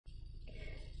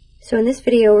So in this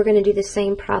video, we're going to do the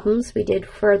same problems we did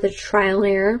for the trial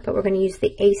and error, but we're going to use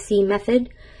the AC method.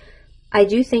 I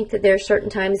do think that there are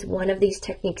certain times one of these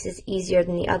techniques is easier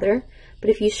than the other, but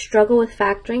if you struggle with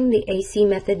factoring, the AC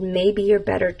method may be your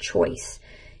better choice.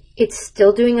 It's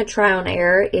still doing a trial and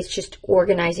error, it's just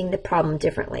organizing the problem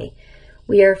differently.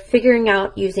 We are figuring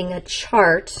out using a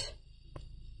chart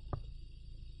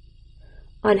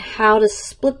on how to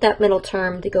split that middle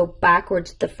term to go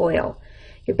backwards to the FOIL.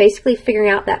 You're basically figuring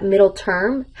out that middle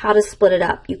term, how to split it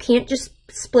up. You can't just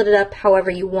split it up however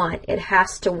you want. It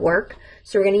has to work.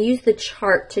 So we're going to use the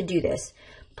chart to do this.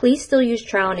 Please still use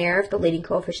trial and error if the leading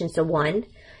coefficient's a 1.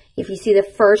 If you see the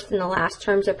first and the last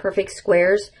terms are perfect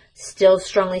squares, still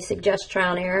strongly suggest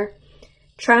trial and error.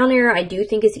 Trial and error I do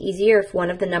think is easier if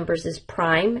one of the numbers is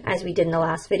prime, as we did in the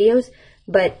last videos,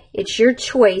 but it's your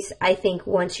choice, I think,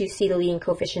 once you see the leading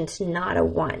coefficient's not a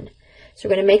 1. So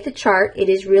we're going to make the chart. It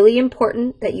is really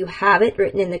important that you have it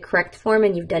written in the correct form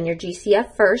and you've done your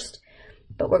GCF first,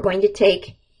 but we're going to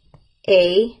take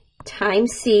A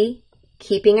times C,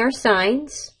 keeping our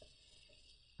signs,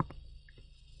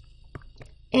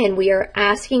 and we are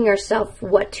asking ourselves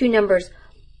what two numbers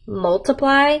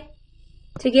multiply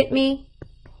to get me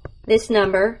this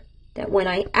number, that when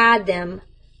I add them,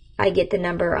 I get the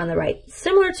number on the right.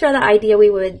 Similar to the idea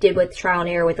we did with trial and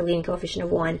error with the leading coefficient of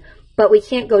 1, but we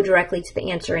can't go directly to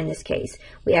the answer in this case.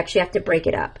 We actually have to break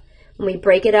it up. When we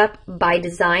break it up by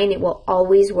design, it will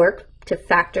always work to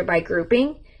factor by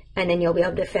grouping, and then you'll be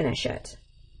able to finish it.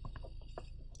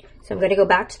 So I'm going to go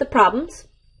back to the problems.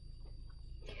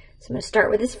 So I'm going to start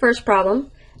with this first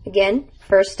problem. Again,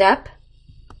 first step,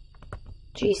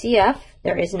 GCF.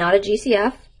 There is not a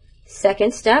GCF.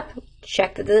 Second step,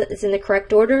 check that it's in the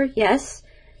correct order. Yes.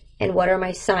 And what are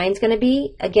my signs going to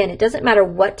be? Again, it doesn't matter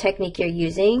what technique you're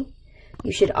using.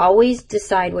 You should always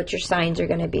decide what your signs are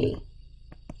going to be.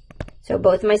 So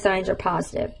both of my signs are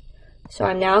positive. So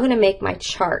I'm now going to make my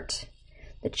chart.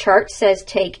 The chart says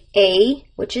take A,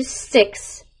 which is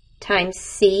 6, times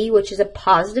C, which is a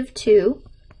positive 2,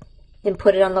 and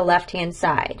put it on the left-hand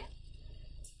side.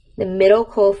 The middle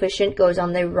coefficient goes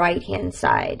on the right-hand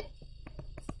side.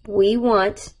 We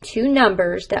want two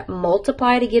numbers that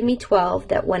multiply to give me 12,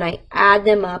 that when I add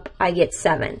them up, I get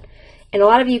 7. And a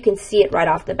lot of you can see it right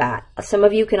off the bat. Some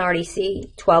of you can already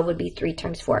see 12 would be 3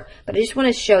 times 4. But I just want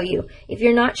to show you, if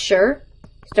you're not sure,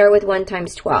 start with 1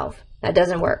 times 12. That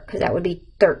doesn't work because that would be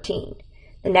 13.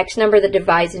 The next number that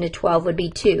divides into 12 would be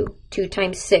 2. 2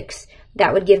 times 6.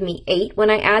 That would give me 8 when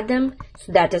I add them,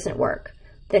 so that doesn't work.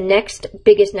 The next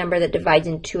biggest number that divides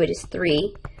into it is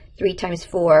 3. 3 times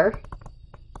 4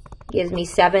 gives me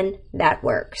 7. That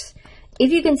works.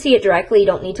 If you can see it directly, you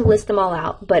don't need to list them all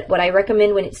out, but what I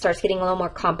recommend when it starts getting a little more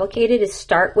complicated is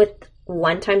start with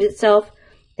 1 times itself,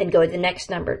 then go to the next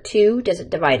number. 2, does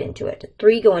it divide into it?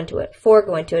 3, go into it. 4,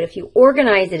 go into it. If you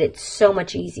organize it, it's so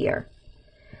much easier.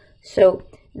 So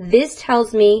this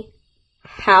tells me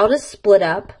how to split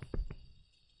up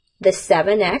the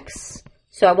 7x.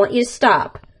 So I want you to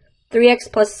stop.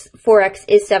 3x plus 4x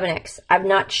is 7x. I've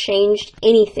not changed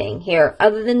anything here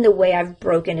other than the way I've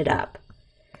broken it up.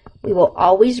 We will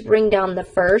always bring down the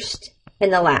first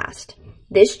and the last.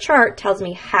 This chart tells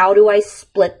me how do I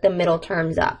split the middle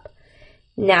terms up.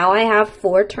 Now I have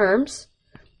 4 terms,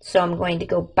 so I'm going to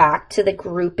go back to the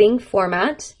grouping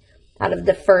format. Out of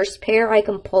the first pair, I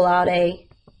can pull out a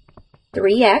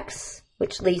 3x,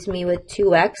 which leaves me with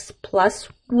 2x plus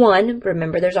 1.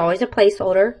 Remember, there's always a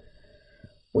placeholder.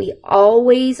 We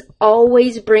always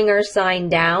bring our sign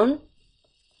down.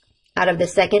 Out of the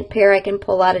second pair, I can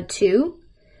pull out a 2.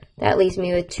 That leaves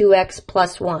me with 2x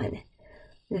plus 1.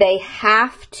 They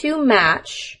have to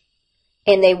match,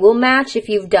 and they will match if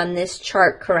you've done this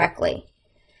chart correctly.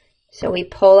 So we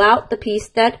pull out the piece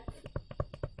that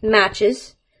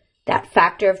matches, that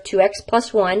factor of 2x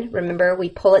plus 1. Remember, we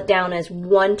pull it down as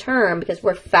one term because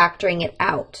we're factoring it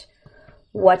out.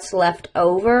 What's left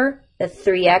over, the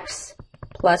 3x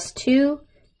plus 2,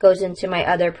 goes into my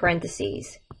other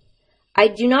parentheses. I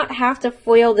do not have to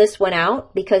FOIL this one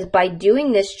out because by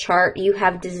doing this chart, you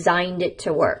have designed it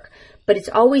to work. But it's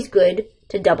always good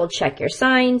to double check your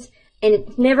signs, and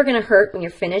it's never going to hurt when you're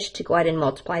finished to go ahead and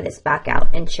multiply this back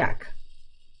out and check.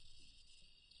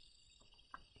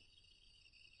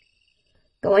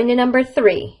 Going to number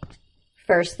 3.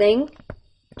 First thing,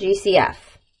 GCF.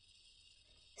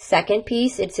 Second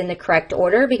piece, it's in the correct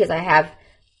order because I have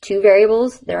 2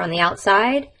 variables. They're on the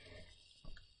outside.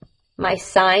 My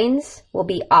signs will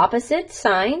be opposite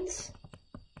signs.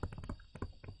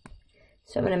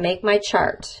 So I'm going to make my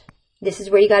chart. This is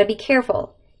where you got to be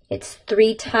careful. It's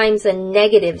 3 times a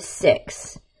negative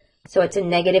 6. So it's a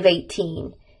negative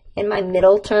 18. and my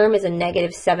middle term is a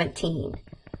negative 17.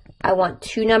 I want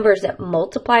two numbers that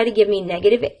multiply to give me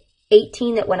negative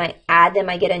 18, that when I add them,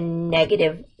 I get a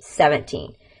negative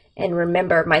 17. And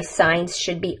remember, my signs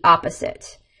should be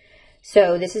opposite.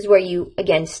 So this is where you,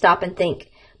 again, stop and think.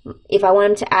 If I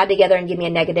want them to add together and give me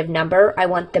a negative number, I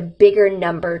want the bigger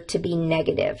number to be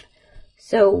negative.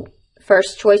 So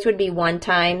first choice would be 1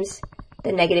 times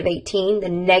the negative 18. The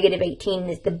negative 18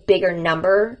 is the bigger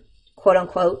number, quote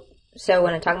unquote. So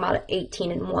when I'm talking about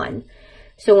 18 and 1.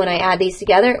 So when I add these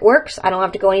together, it works. I don't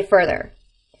have to go any further.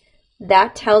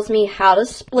 That tells me how to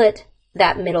split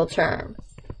that middle term.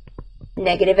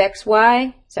 Positive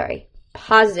xy,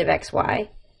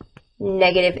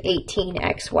 negative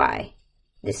 18xy.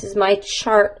 This is my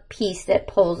chart piece that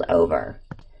pulls over.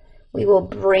 We will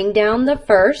bring down the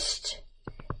first,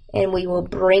 and we will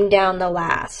bring down the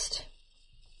last.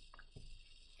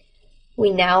 We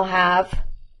now have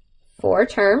 4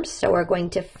 terms, so we're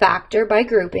going to factor by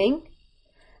grouping.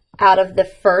 Out of the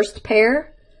first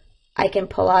pair, I can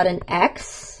pull out an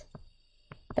x.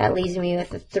 That leaves me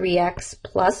with a 3x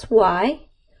plus y.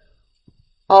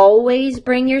 Always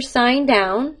bring your sign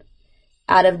down.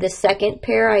 Out of the second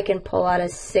pair, I can pull out a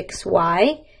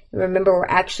 6y. Remember, we're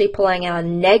actually pulling out a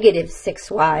negative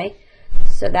 6y.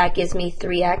 So that gives me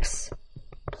 3x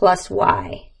plus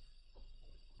y.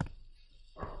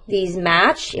 These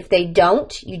match. If they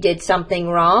don't, you did something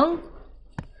wrong.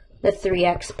 The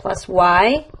 3x plus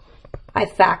y, I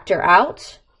factor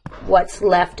out. What's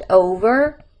left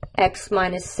over, x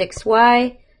minus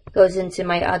 6y, goes into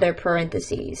my other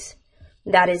parentheses.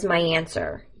 That is my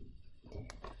answer.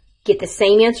 Get the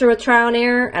same answer with trial and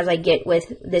error as I get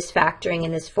with this factoring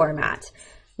in this format.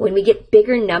 When we get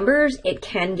bigger numbers, it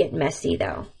can get messy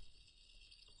though.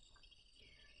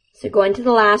 So going to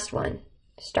the last one.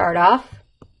 Start off,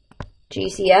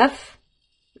 GCF,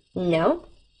 no.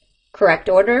 Correct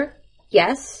order,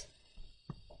 yes.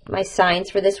 My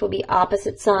signs for this will be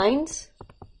opposite signs.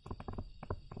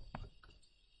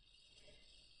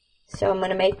 So I'm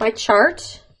going to make my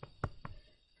chart.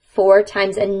 4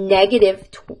 times a negative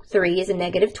 3 is a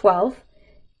negative 12,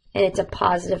 and it's a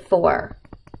positive 4.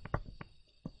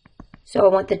 So I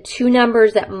want the two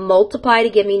numbers that multiply to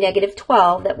give me negative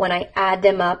 12, that when I add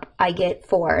them up, I get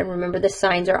 4. And remember, the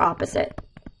signs are opposite.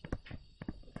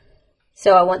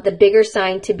 So I want the bigger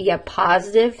sign to be a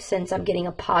positive, since I'm getting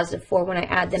a positive 4 when I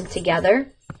add them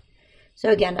together. So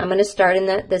again, I'm going to start in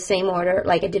the same order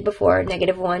like I did before.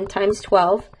 Negative 1 times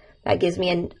 12, that gives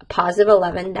me a positive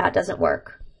 11. That doesn't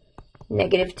work.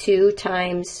 Negative 2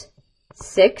 times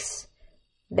 6,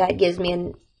 that gives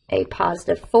me a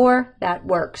positive 4. That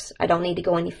works. I don't need to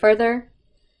go any further.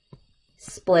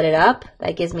 Split it up.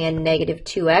 That gives me a negative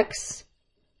 2x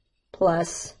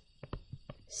plus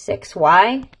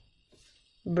 6y.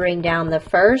 Bring down the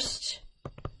first.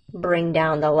 Bring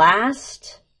down the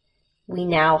last. We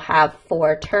now have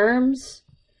 4 terms.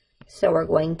 So we're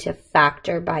going to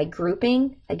factor by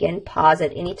grouping. Again, pause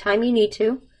at any time you need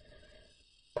to.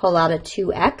 Pull out a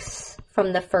 2x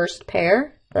from the first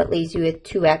pair. That leaves you with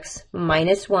 2x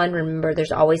minus 1. Remember,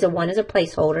 there's always a 1 as a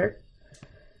placeholder.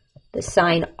 The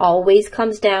sign always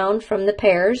comes down from the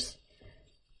pairs.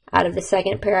 Out of the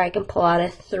second pair, I can pull out a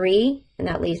 3, and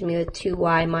that leaves me with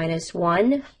 2y minus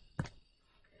 1.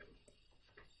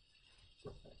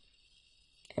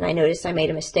 And I noticed I made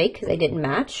a mistake because I didn't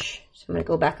match. So I'm going to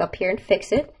go back up here and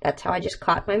fix it. That's how I just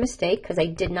caught my mistake, because I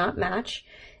did not match.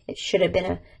 It should have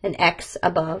been an x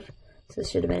above. So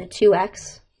this should have been a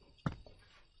 2x.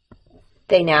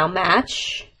 They now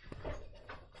match.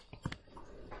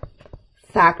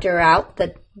 Factor out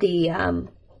the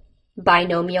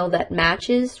binomial that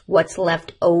matches. What's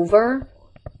left over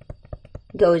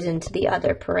goes into the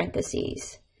other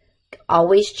parentheses.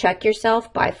 Always check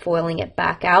yourself by foiling it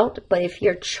back out. But if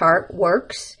your chart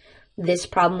works, this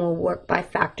problem will work by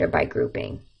factor by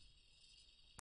grouping.